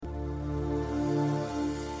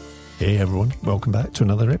Hey everyone, welcome back to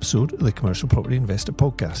another episode of the Commercial Property Investor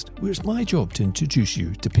Podcast, where it's my job to introduce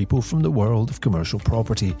you to people from the world of commercial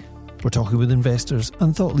property. We're talking with investors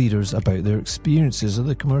and thought leaders about their experiences of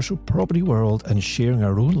the commercial property world and sharing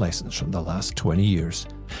our own lessons from the last 20 years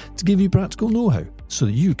to give you practical know-how so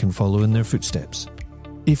that you can follow in their footsteps.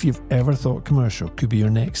 If you've ever thought commercial could be your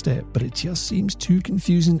next step, but it just seems too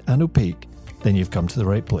confusing and opaque, then you've come to the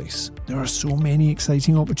right place. There are so many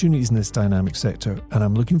exciting opportunities in this dynamic sector, and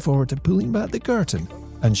I'm looking forward to pulling back the curtain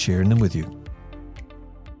and sharing them with you.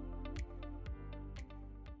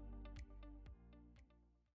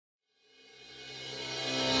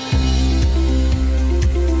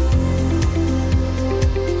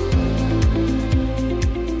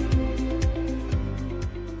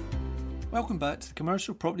 Welcome back to the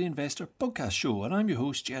Commercial Property Investor Podcast Show, and I'm your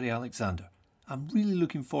host, Jerry Alexander. I'm really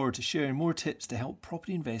looking forward to sharing more tips to help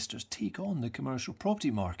property investors take on the commercial property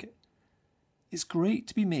market. It's great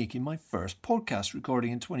to be making my first podcast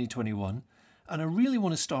recording in 2021, and I really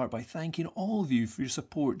want to start by thanking all of you for your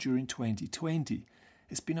support during 2020.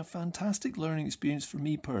 It's been a fantastic learning experience for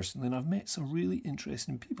me personally, and I've met some really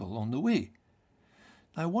interesting people along the way.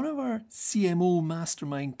 Now, one of our CMO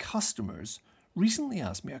Mastermind customers recently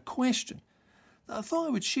asked me a question that I thought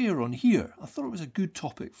I would share on here. I thought it was a good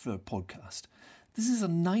topic for a podcast. This is a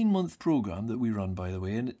 9-month program that we run, by the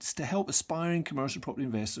way, and it's to help aspiring commercial property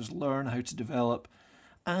investors learn how to develop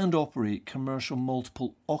and operate commercial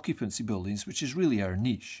multiple occupancy buildings, which is really our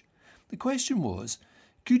niche. The question was,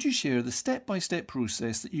 could you share the step-by-step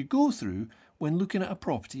process that you go through when looking at a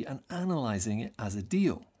property and analysing it as a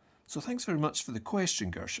deal? So thanks very much for the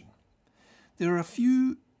question, Gershon. There are a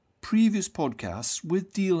few previous podcasts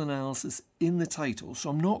with deal analysis in the title, so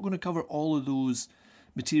I'm not going to cover all of those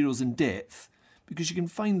materials in depth because you can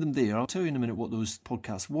find them there. I'll tell you in a minute what those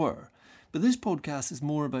podcasts were. But this podcast is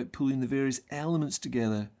more about pulling the various elements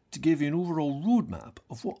together to give you an overall roadmap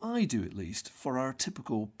of what I do, at least, for our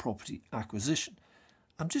typical property acquisition.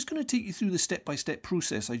 I'm just going to take you through the step-by-step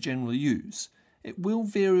process I generally use. It will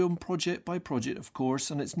vary on project by project, of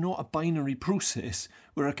course, and it's not a binary process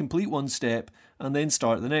where I complete one step and then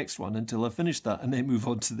start the next one until I finish that and then move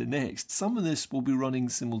on to the next. Some of this will be running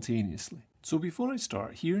simultaneously. So before I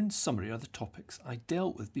start, here in summary are the topics I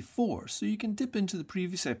dealt with before, so you can dip into the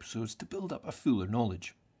previous episodes to build up a fuller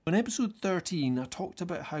knowledge. In episode 13, I talked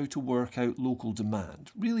about how to work out local demand,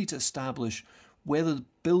 really to establish whether the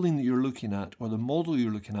building that you're looking at or the model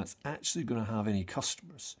you're looking at is actually going to have any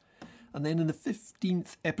customers. And then in the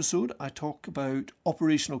 15th episode, I talk about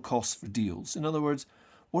operational costs for deals. In other words,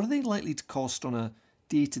 what are they likely to cost on a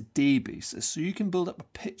day-to-day basis, so you can build up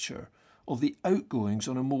a picture of the outgoings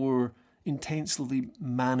on a more intensively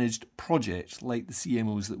managed project like the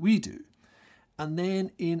CMOs that we do. And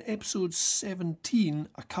then in episode 17,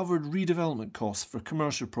 I covered redevelopment costs for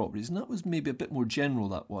commercial properties, and that was maybe a bit more general,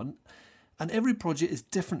 that one. And every project is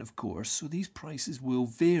different, of course, so these prices will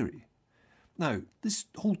vary. Now, this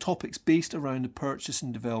whole topic's based around the purchase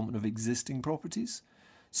and development of existing properties.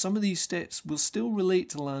 Some of these steps will still relate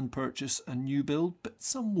to land purchase and new build, but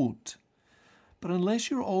some won't. But unless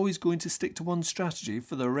you're always going to stick to one strategy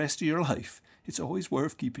for the rest of your life, it's always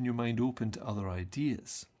worth keeping your mind open to other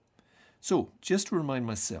ideas. So, just to remind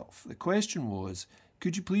myself, the question was,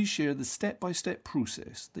 could you please share the step-by-step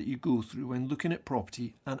process that you go through when looking at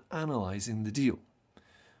property and analysing the deal?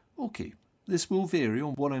 Okay, this will vary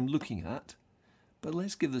on what I'm looking at, but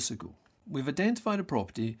let's give this a go. We've identified a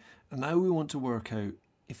property, and now we want to work out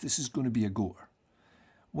if this is going to be a goer.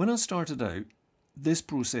 When I started out, this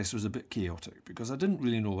process was a bit chaotic because I didn't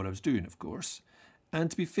really know what I was doing, of course.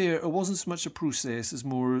 And to be fair, it wasn't so much a process as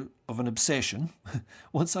more of an obsession.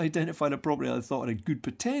 Once I identified a property I thought had good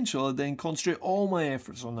potential, I'd then concentrate all my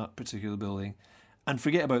efforts on that particular building and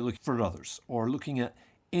forget about looking for others or looking at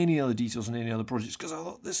any other details on any other projects because I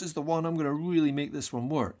thought this is the one, I'm going to really make this one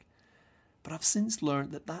work. But I've since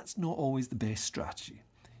learned that that's not always the best strategy.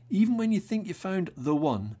 Even when you think you found the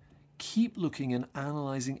one, keep looking and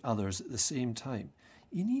analysing others at the same time.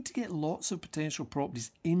 You need to get lots of potential properties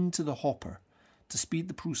into the hopper to speed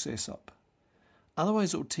the process up.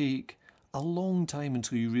 Otherwise, it'll take a long time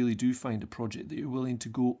until you really do find a project that you're willing to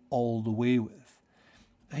go all the way with.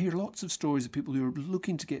 I hear lots of stories of people who are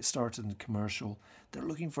looking to get started in commercial. They're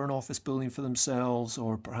looking for an office building for themselves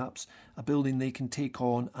or perhaps a building they can take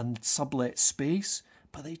on and sublet space,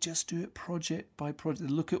 but they just do it project by project.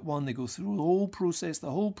 They look at one, they go through the whole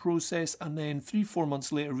process, and then 3-4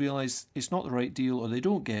 months later realise it's not the right deal or they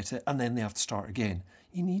don't get it, and then they have to start again.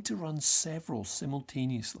 You need to run several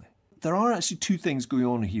simultaneously. There are actually two things going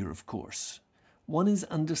on here, of course. One is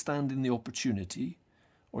understanding the opportunity,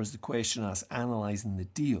 or as the question asks, analysing the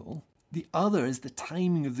deal. The other is the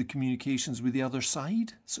timing of the communications with the other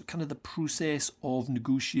side, so kind of the process of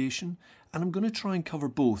negotiation. And I'm going to try and cover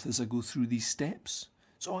both as I go through these steps.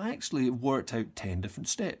 So I actually have worked out 10 different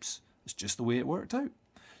steps. It's just the way it worked out.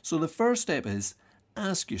 So the first step is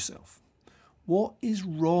ask yourself, what is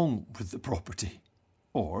wrong with the property?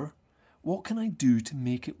 Or what can I do to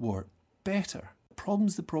make it work better? The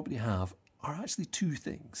problems the property have are actually two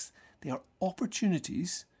things. They are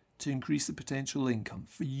opportunities to increase the potential income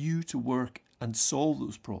for you to work and solve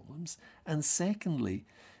those problems. And secondly,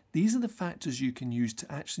 these are the factors you can use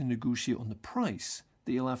to actually negotiate on the price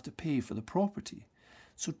that you'll have to pay for the property.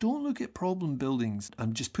 So don't look at problem buildings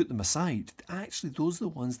and just put them aside. Actually, those are the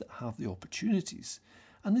ones that have the opportunities.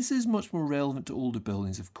 And this is much more relevant to older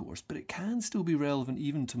buildings, of course, but it can still be relevant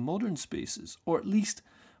even to modern spaces, or at least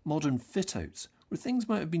modern fit-outs, where things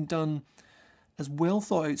might have been done as well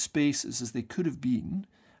thought out spaces as they could have been,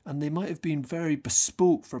 and they might have been very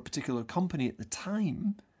bespoke for a particular company at the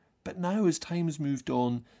time, but now as time's moved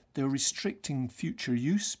on, they're restricting future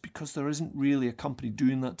use because there isn't really a company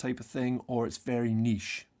doing that type of thing, or it's very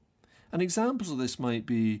niche. And examples of this might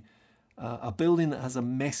be a building that has a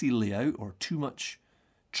messy layout or too much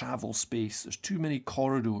travel space, there's too many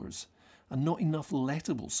corridors and not enough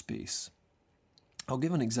lettable space. I'll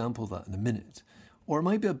give an example of that in a minute. Or it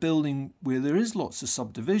might be a building where there is lots of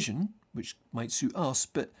subdivision, which might suit us,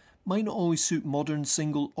 but might not always suit modern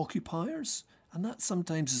single occupiers. And that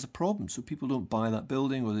sometimes is a problem. So people don't buy that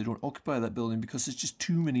building, or they don't occupy that building because there's just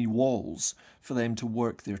too many walls for them to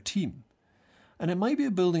work their team. And it might be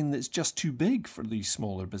a building that's just too big for these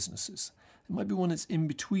smaller businesses. It might be one that's in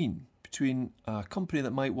between a company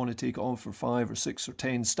that might want to take on for 5 or 6 or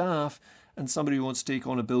 10 staff and somebody who wants to take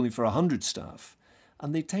on a building for 100 staff.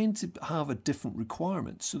 And they tend to have a different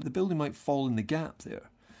requirement. So the building might fall in the gap there.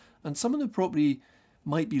 And some of the property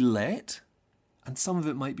might be let, and some of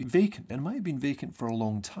it might be vacant, and it might have been vacant for a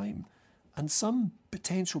long time. And some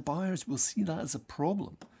potential buyers will see that as a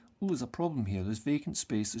problem. Oh, there's a problem here. There's vacant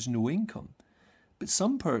space. There's no income. But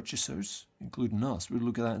some purchasers, including us, would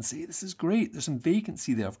look at that and say, this is great. There's some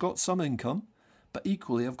vacancy there. I've got some income, but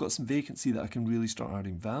equally I've got some vacancy that I can really start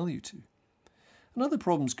adding value to. And other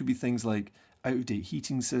problems could be things like out-of-date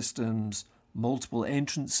heating systems, multiple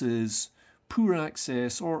entrances, poor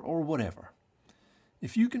access, or whatever.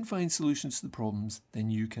 If you can find solutions to the problems,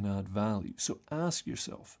 then you can add value. So ask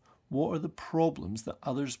yourself, what are the problems that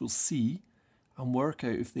others will see, and work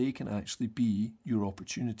out if they can actually be your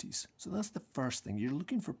opportunities. So that's the first thing. You're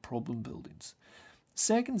looking for problem buildings.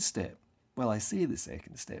 Second step, well, I say the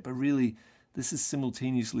second step, but really this is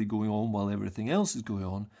simultaneously going on while everything else is going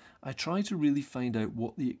on. I try to really find out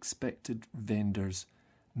what the expected vendor's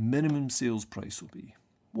minimum sales price will be.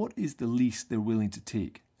 What is the least they're willing to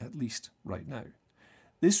take, at least right now?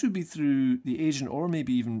 This would be through the agent or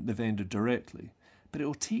maybe even the vendor directly, but it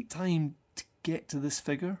will take time to get to this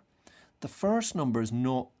figure. The first number is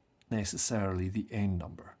not necessarily the end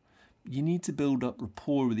number. You need to build up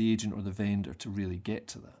rapport with the agent or the vendor to really get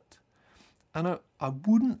to that. And I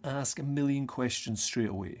wouldn't ask a million questions straight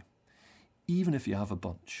away, even if you have a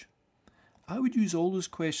bunch. I would use all those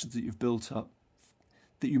questions that you've built up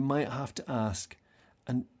that you might have to ask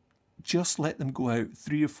and just let them go out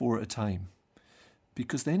 3 or 4 at a time,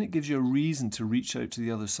 because then it gives you a reason to reach out to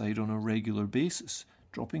the other side on a regular basis,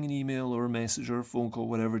 dropping an email or a message or a phone call,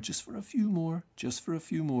 whatever, just for a few more.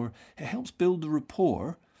 It helps build the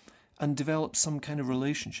rapport and develop some kind of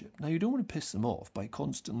relationship. Now, you don't want to piss them off by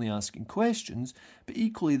constantly asking questions, but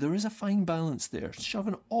equally there is a fine balance there.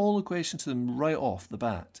 Shoving all the questions to them right off the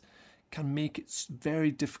bat can make it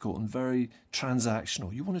very difficult and very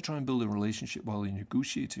transactional. You want to try and build a relationship while you're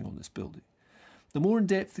negotiating on this building. The more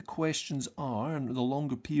in-depth the questions are and the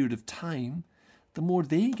longer period of time, the more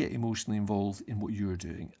they get emotionally involved in what you're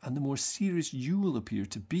doing and the more serious you will appear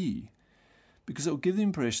to be, because it will give the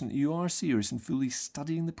impression that you are serious and fully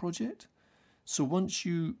studying the project. So once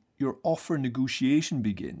your offer negotiation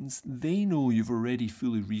begins, they know you've already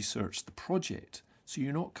fully researched the project. So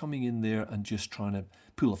you're not coming in there and just trying to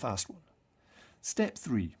pull a fast one. Step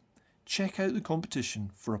 3, check out the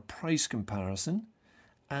competition for a price comparison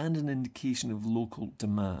and an indication of local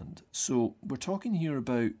demand. So we're talking here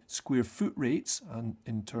about square foot rates and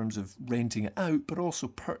in terms of renting it out, but also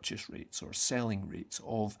purchase rates or selling rates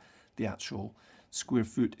of the actual square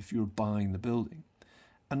foot if you're buying the building.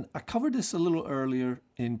 And I covered this a little earlier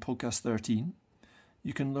in podcast 13.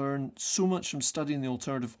 You can learn so much from studying the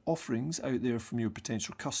alternative offerings out there from your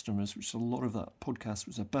potential customers, which a lot of that podcast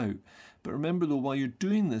was about. But remember though, while you're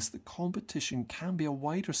doing this, the competition can be a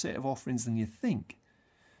wider set of offerings than you think.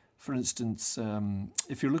 For instance,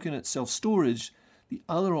 if you're looking at self-storage, The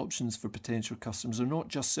other options for potential customers are not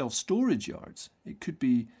just self-storage yards. It could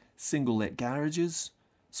be single-let garages,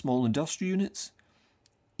 small industrial units,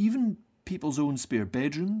 even people's own spare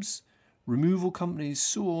bedrooms, removal companies,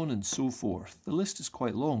 so on and so forth. The list is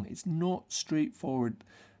quite long. It's not straightforward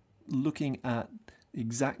looking at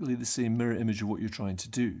exactly the same mirror image of what you're trying to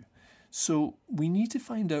do. So we need to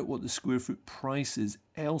find out what the square foot price is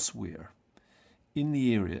elsewhere in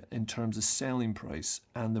the area in terms of selling price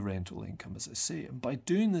and the rental income, as I say. And by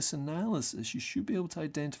doing this analysis, you should be able to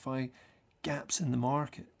identify gaps in the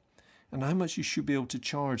market and how much you should be able to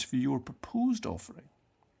charge for your proposed offering.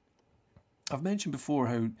 I've mentioned before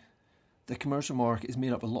how the commercial market is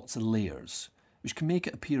made up of lots of layers, which can make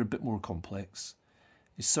it appear a bit more complex.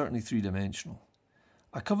 It's certainly three-dimensional.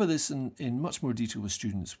 I cover this in much more detail with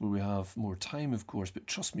students where we have more time, of course, but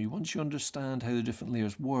trust me, once you understand how the different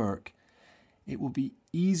layers work, it will be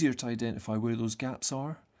easier to identify where those gaps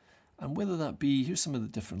are. And whether that be, here's some of the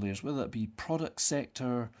different layers, whether that be product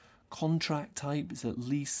sector, contract type, is it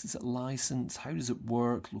lease, is it license, how does it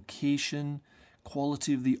work, location,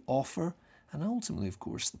 quality of the offer, and ultimately, of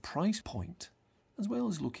course, the price point, as well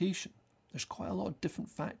as location. There's quite a lot of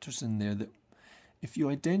different factors in there that if you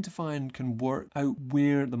identify and can work out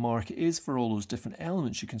where the market is for all those different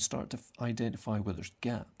elements, you can start to identify where there's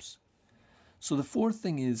gaps. So the fourth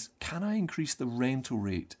thing is, can I increase the rental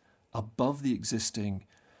rate above the existing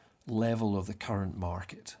level of the current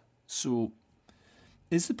market? So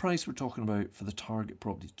is the price we're talking about for the target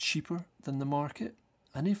property cheaper than the market?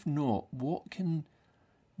 And if not, what can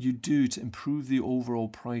you do to improve the overall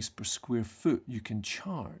price per square foot you can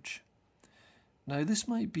charge? Now, this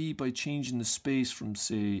might be by changing the space from,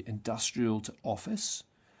 say, industrial to office,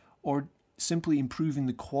 or simply improving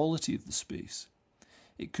the quality of the space.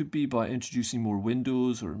 It could be by introducing more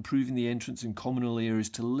windows or improving the entrance and communal areas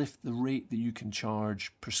to lift the rate that you can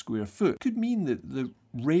charge per square foot. It could mean that the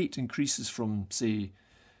rate increases from, say,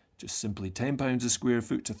 just simply £10 a square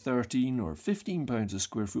foot to £13 or £15 a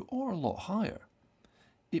square foot, or a lot higher.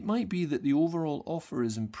 It might be that the overall offer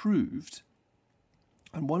is improved,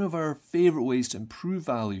 and one of our favourite ways to improve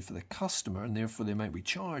value for the customer, and therefore the amount we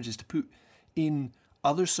charge, is to put in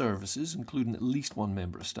other services, including at least one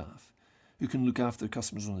member of staff, who can look after their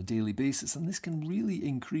customers on a daily basis. And this can really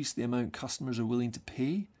increase the amount customers are willing to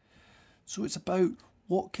pay. So it's about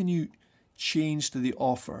what can you change to the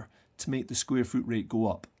offer to make the square foot rate go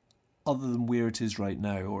up, other than where it is right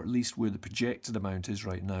now, or at least where the projected amount is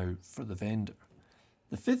right now for the vendor.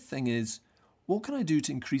 The fifth thing is, what can I do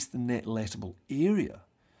to increase the net lettable area?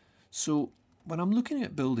 So when I'm looking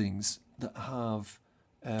at buildings that have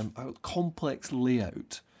a complex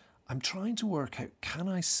layout, I'm trying to work out, can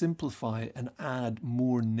I simplify and add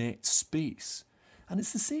more net space? And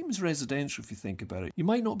it's the same as residential if you think about it. You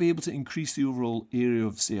might not be able to increase the overall area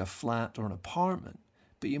of, say, a flat or an apartment,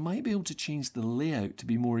 but you might be able to change the layout to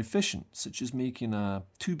be more efficient, such as making a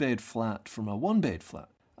 2-bed flat from a 1-bed flat.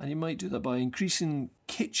 And you might do that by increasing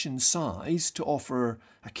kitchen size to offer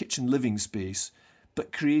a kitchen living space,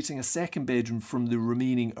 but creating a second bedroom from the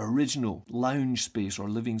remaining original lounge space or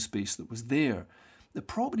living space that was there. The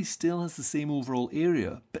property still has the same overall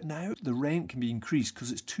area, but now the rent can be increased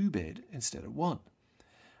because it's 2-bed instead of 1.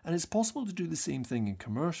 And it's possible to do the same thing in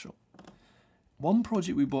commercial. One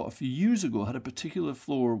project we bought a few years ago had a particular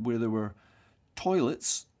floor where there were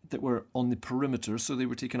toilets that were on the perimeter, so they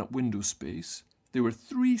were taking up window space. There were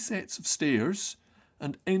 3 sets of stairs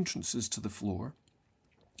and entrances to the floor,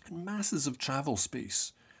 and masses of travel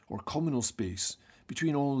space or communal space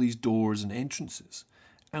between all these doors and entrances.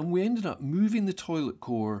 And we ended up moving the toilet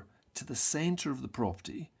core to the centre of the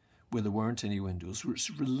property where there weren't any windows,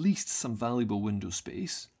 which released some valuable window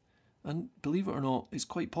space. And believe it or not, it's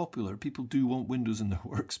quite popular. People do want windows in their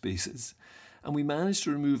workspaces. And we managed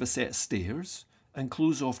to remove a set of stairs and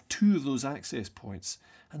close off 2 of those access points.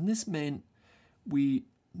 And this meant we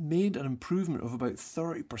made an improvement of about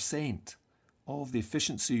 30% of the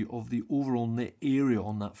efficiency of the overall net area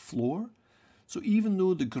on that floor. So even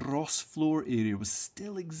though the gross floor area was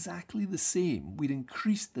still exactly the same, we'd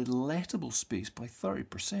increased the lettable space by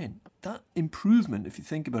 30%. That improvement, if you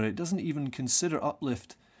think about it, doesn't even consider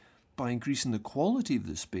uplift by increasing the quality of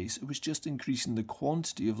the space. It was just increasing the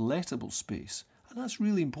quantity of lettable space. And that's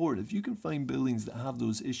really important. If you can find buildings that have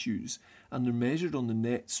those issues and they're measured on the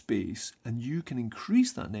net space, and you can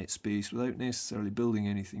increase that net space without necessarily building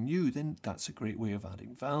anything new, then that's a great way of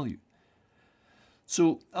adding value.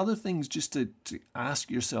 So other things just to ask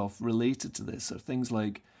yourself related to this are things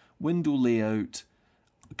like window layout.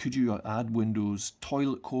 Could you add windows?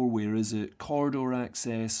 Toilet core, where is it? Corridor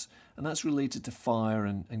access. And that's related to fire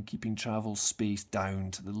and keeping travel space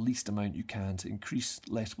down to the least amount you can to increase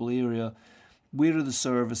lettable area. where are the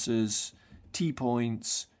services,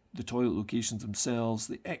 T-points, the toilet locations themselves,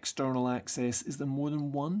 the external access. Is there more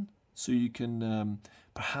than one? So you can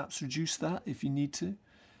perhaps reduce that if you need to.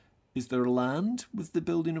 Is there land with the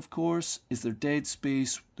building, of course? Is there dead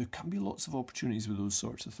space? There can be lots of opportunities with those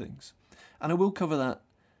sorts of things. And I will cover that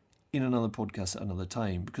in another podcast at another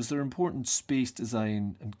time, because there are important space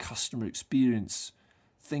design and customer experience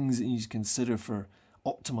things that you need to consider for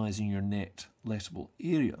optimizing your net lettable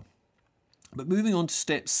area. But moving on to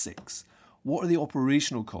step 6, what are the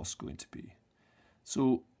operational costs going to be?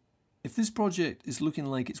 So if this project is looking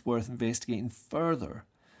like it's worth investigating further,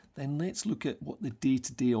 then let's look at what the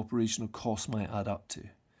day-to-day operational costs might add up to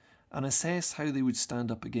and assess how they would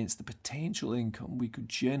stand up against the potential income we could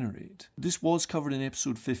generate. This was covered in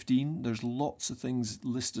episode 15. There's lots of things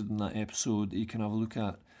listed in that episode that you can have a look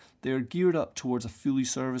at. They're geared up towards a fully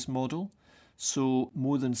serviced model, so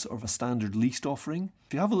more than sort of a standard leased offering.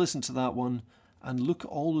 If you have a listen to that one and look at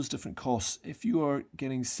all those different costs, if you are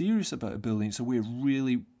getting serious about a building, it's a way of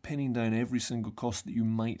really pinning down every single cost that you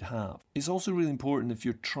might have. It's also really important if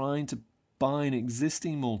you're trying to buy an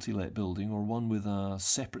existing multi-let building or one with a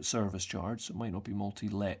separate service charge, so it might not be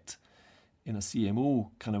multi-let in a CMO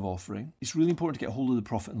kind of offering, it's really important to get a hold of the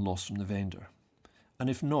profit and loss from the vendor. And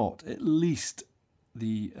if not, at least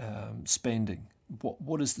the spending.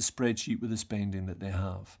 What is the spreadsheet with the spending that they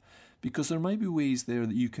have? Because there might be ways there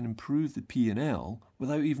that you can improve the P&L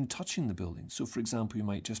without even touching the building. So for example, you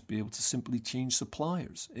might just be able to simply change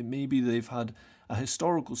suppliers. It may be they've had a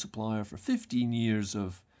historical supplier for 15 years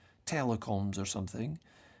of telecoms or something,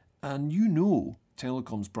 and you know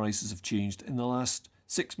telecoms prices have changed in the last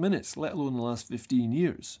 6 minutes, let alone the last 15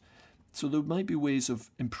 years. So there might be ways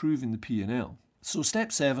of improving the P&L. So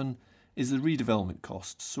step 7 is the redevelopment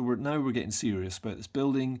costs. So we're getting serious about this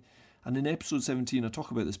building. And in episode 17, I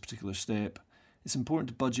talk about this particular step. It's important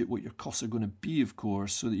to budget what your costs are going to be, of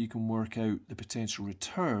course, so that you can work out the potential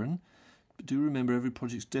return. But do remember, every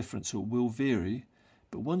project's different, so it will vary.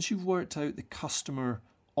 But once you've worked out the customer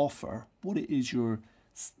offer, what it is you're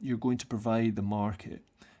going to provide the market,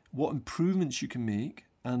 what improvements you can make,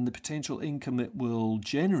 and the potential income it will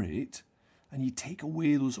generate, and you take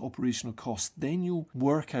away those operational costs, then you'll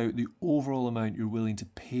work out the overall amount you're willing to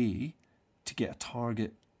pay to get a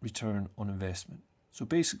target return on investment. So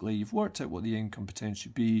basically, you've worked out what the income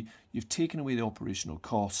potential be, you've taken away the operational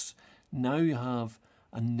costs, now you have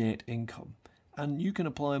a net income. And you can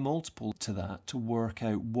apply a multiple to that to work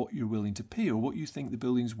out what you're willing to pay or what you think the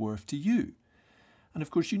building's worth to you. And of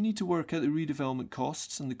course, you need to work out the redevelopment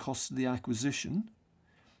costs and the costs of the acquisition,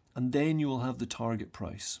 and then you will have the target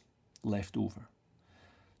price left over.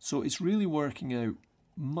 So it's really working out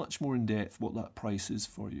much more in depth what that price is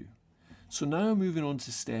for you. So now moving on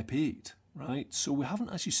to step 8, right? So we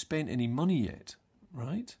haven't actually spent any money yet,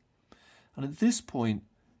 right? And at this point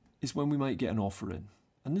is when we might get an offer in.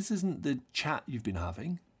 And this isn't the chat you've been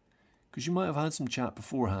having, because you might have had some chat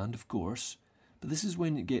beforehand, of course, but this is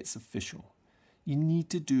when it gets official. You need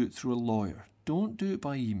to do it through a lawyer. Don't do it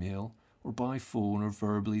by email or by phone or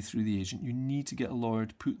verbally through the agent. You need to get a lawyer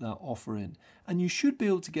to put that offer in. And you should be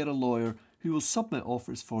able to get a lawyer who will submit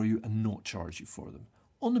offers for you and not charge you for them,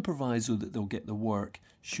 on the proviso that they'll get the work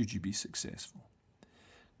should you be successful.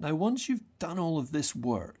 Now, once you've done all of this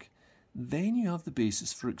work, then you have the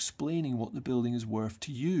basis for explaining what the building is worth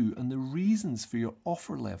to you and the reasons for your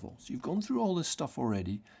offer level. So you've gone through all this stuff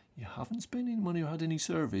already. You haven't spent any money or had any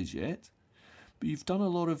surveys yet, but you've done a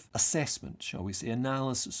lot of assessment, shall we say,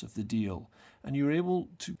 analysis of the deal, and you're able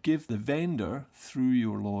to give the vendor, through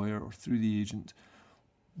your lawyer or through the agent,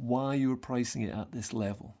 why you're pricing it at this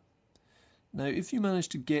level. Now, if you manage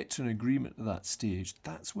to get to an agreement at that stage,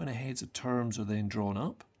 that's when a heads of terms are then drawn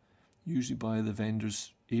up, usually by the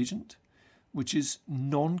vendor's agent, which is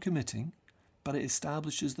non-committing, but it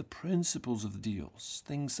establishes the principles of the deals,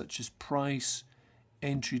 things such as price,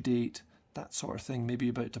 entry date, that sort of thing, maybe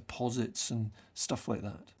about deposits and stuff like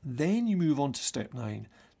that. Then you move on to step 9.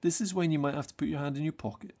 This is when you might have to put your hand in your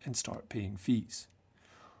pocket and start paying fees.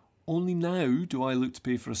 Only now do I look to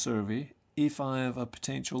pay for a survey if I have a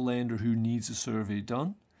potential lender who needs a survey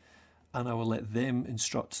done, and I will let them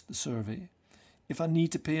instruct the survey. If I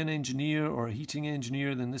need to pay an engineer or a heating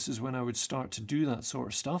engineer, then this is when I would start to do that sort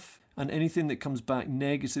of stuff. And anything that comes back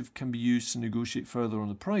negative can be used to negotiate further on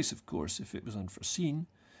the price, of course, if it was unforeseen.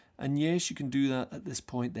 And yes, you can do that at this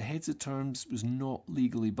point. The heads of terms was not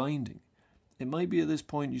legally binding. It might be at this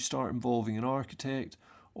point you start involving an architect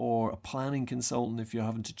or a planning consultant if you're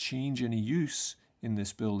having to change any use in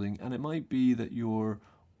this building, and it might be that your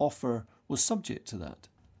offer was subject to that.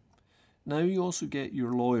 Now you also get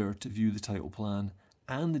your lawyer to view the title plan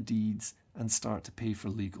and the deeds and start to pay for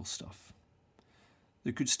legal stuff.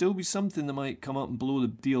 There could still be something that might come up and blow the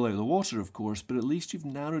deal out of the water, of course, but at least you've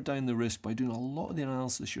narrowed down the risk by doing a lot of the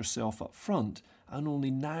analysis yourself up front, and only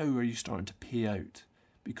now are you starting to pay out.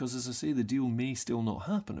 Because, as I say, the deal may still not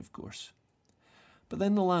happen, of course. But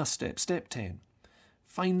then the last step, step 10,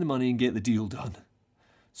 find the money and get the deal done.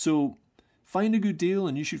 So, find a good deal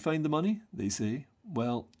and you should find the money, they say.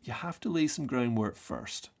 Well, you have to lay some groundwork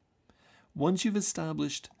first. Once you've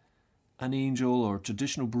established an angel or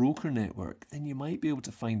traditional broker network, then you might be able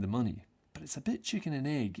to find the money. But it's a bit chicken and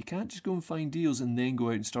egg. You can't just go and find deals and then go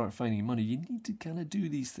out and start finding money. You need to kind of do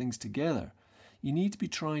these things together. You need to be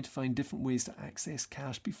trying to find different ways to access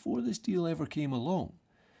cash before this deal ever came along.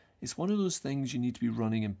 It's one of those things you need to be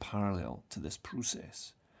running in parallel to this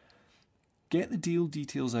process. Get the deal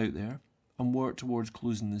details out there and work towards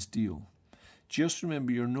closing this deal. Just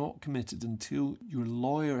remember, you're not committed until your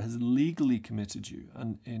lawyer has legally committed you,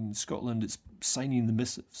 and in Scotland it's signing the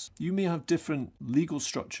missives. You may have different legal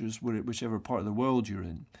structures whichever part of the world you're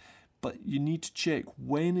in, but you need to check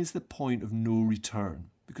when is the point of no return,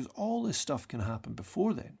 because all this stuff can happen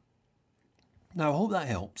before then. Now, I hope that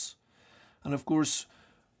helps. And of course,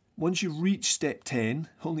 once you've reached step 10,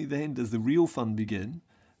 only then does the real fun begin,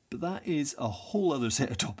 but that is a whole other set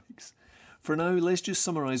of topics. For now, let's just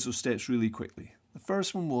summarise those steps really quickly. The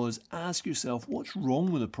first one was ask yourself, what's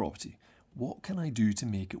wrong with the property? What can I do to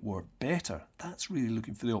make it work better? That's really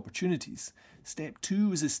looking for the opportunities. Step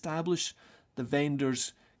 2 is establish the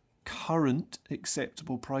vendor's current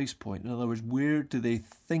acceptable price point. In other words, where do they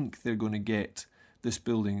think they're going to get this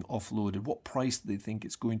building offloaded? What price do they think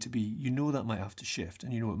it's going to be? You know that might have to shift,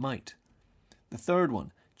 and you know it might. The third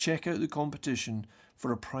one, check out the competition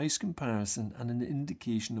for a price comparison and an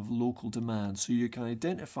indication of local demand, so you can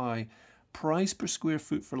identify price per square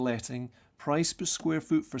foot for letting, price per square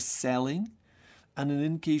foot for selling, and an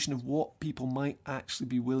indication of what people might actually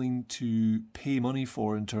be willing to pay money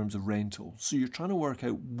for in terms of rental. So you're trying to work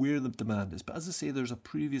out where the demand is. But as I say, there's a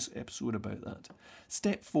previous episode about that.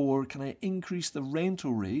 Step 4, can I increase the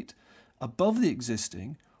rental rate above the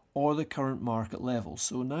existing or the current market level?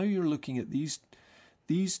 So now you're looking at these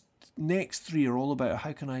next 3 are all about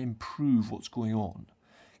how can I improve what's going on.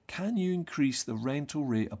 Can you increase the rental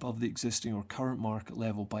rate above the existing or current market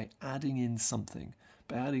level by adding in something?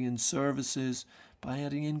 By adding in services, by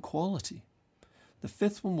adding in quality. The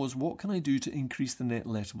 5th one was, what can I do to increase the net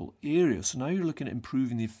lettable area? So now you're looking at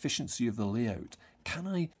improving the efficiency of the layout. Can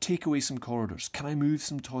I take away some corridors? Can I move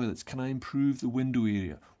some toilets? Can I improve the window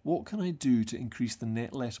area? What can I do to increase the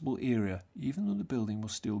net lettable area, even though the building will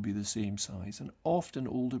still be the same size? And often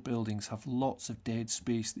older buildings have lots of dead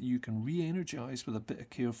space that you can re-energise with a bit of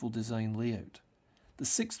careful design layout. The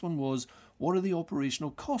 6th one was, what are the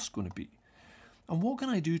operational costs going to be? And what can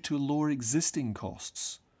I do to lower existing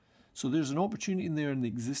costs? So there's an opportunity in there in the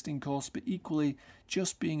existing costs, but equally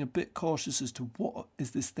just being a bit cautious as to what is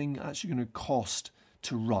this thing actually going to cost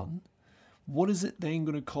to run? What is it then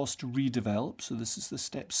going to cost to redevelop? So this is the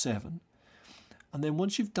step 7. And then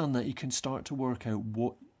once you've done that, you can start to work out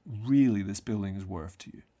what really this building is worth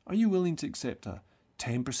to you. Are you willing to accept a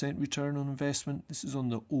 10% return on investment? This is on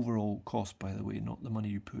the overall cost, by the way, not the money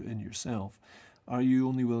you put in yourself. Are you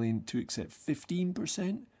only willing to accept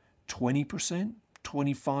 15%, 20%,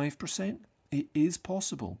 25%? It is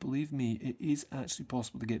possible. Believe me, it is actually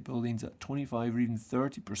possible to get buildings at 25 or even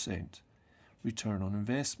 30% return on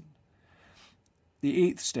investment.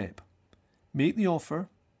 The 8th step, make the offer,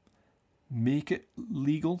 make it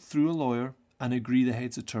legal through a lawyer, and agree the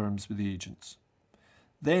heads of terms with the agents.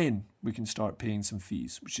 Then we can start paying some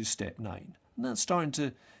fees, which is step 9. And that's starting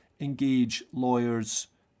to engage lawyers,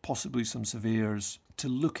 possibly some surveyors, to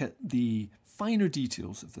look at the finer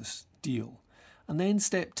details of this deal. And then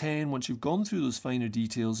step 10, once you've gone through those finer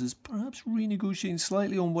details, is perhaps renegotiating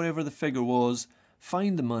slightly on whatever the figure was,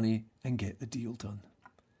 find the money and get the deal done.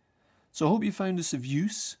 So I hope you found this of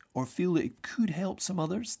use or feel that it could help some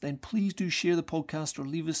others. Then please do share the podcast or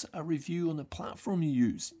leave us a review on the platform you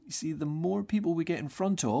use. You see, the more people we get in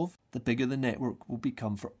front of, the bigger the network will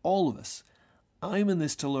become for all of us. I'm in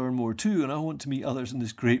this to learn more too, and I want to meet others in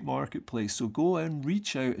this great marketplace. So go and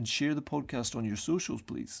reach out and share the podcast on your socials,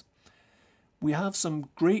 please. We have some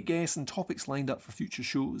great guests and topics lined up for future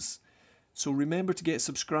shows. So remember to get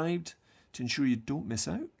subscribed to ensure you don't miss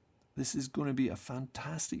out. This is going to be a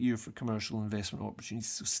fantastic year for commercial investment opportunities,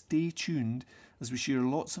 so stay tuned as we share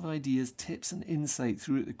lots of ideas, tips and insight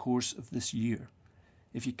throughout the course of this year.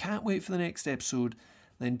 If you can't wait for the next episode,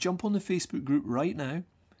 then jump on the Facebook group right now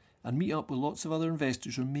and meet up with lots of other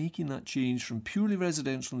investors who are making that change from purely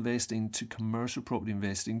residential investing to commercial property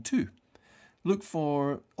investing too. Look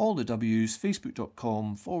for all the W's,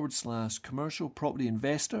 facebook.com/commercial property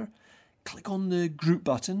investor. click on the group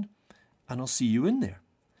button and I'll see you in there.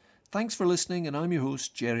 Thanks for listening, and I'm your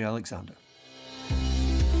host, Jerry Alexander.